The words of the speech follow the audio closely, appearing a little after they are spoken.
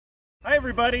Hi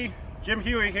everybody, Jim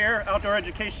Huey here, Outdoor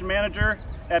Education Manager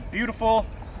at beautiful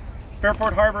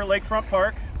Fairport Harbor Lakefront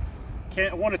Park.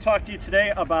 I want to talk to you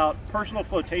today about personal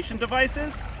flotation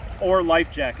devices, or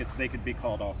life jackets they could be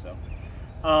called also.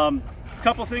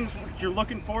 Couple things you're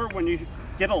looking for when you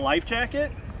get a life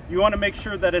jacket. You want to make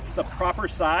sure that it's the proper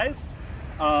size,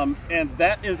 and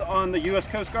that is on the U.S.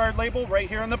 Coast Guard label right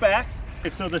here on the back.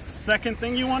 So the second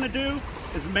thing you want to do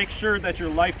is make sure that your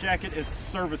life jacket is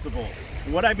serviceable.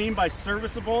 What I mean by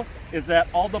serviceable is that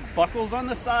all the buckles on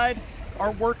the side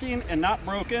are working and not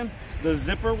broken. The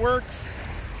zipper works,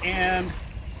 and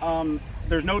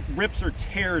there's no rips or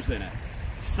tears in it.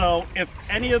 So if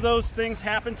any of those things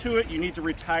happen to it, you need to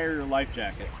retire your life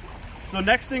jacket. So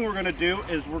next thing we're going to do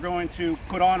is we're going to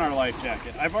put on our life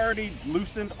jacket. I've already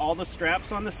loosened all the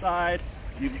straps on the side.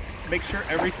 You make sure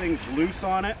everything's loose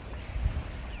on it.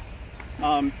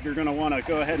 You're going to want to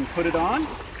go ahead and put it on.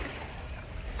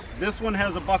 This one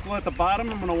has a buckle at the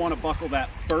bottom. I'm going to want to buckle that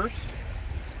first,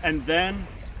 and then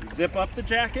zip up the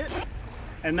jacket.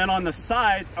 And then on the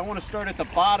sides, I want to start at the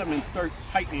bottom and start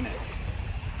tightening it.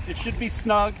 It should be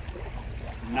snug,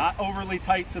 not overly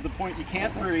tight to the point you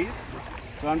can't breathe.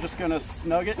 So I'm just going to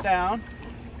snug it down.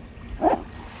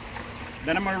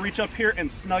 Then I'm going to reach up here and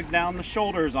snug down the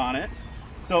shoulders on it.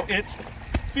 So it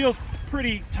feels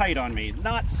pretty tight on me.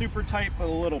 Not super tight, but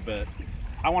a little bit.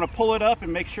 I want to pull it up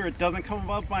and make sure it doesn't come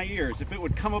above my ears. If it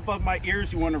would come above my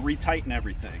ears, you want to retighten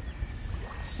everything.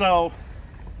 So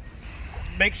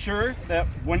make sure that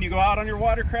when you go out on your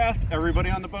watercraft, everybody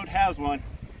on the boat has one.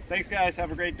 Thanks guys, have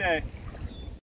a great day.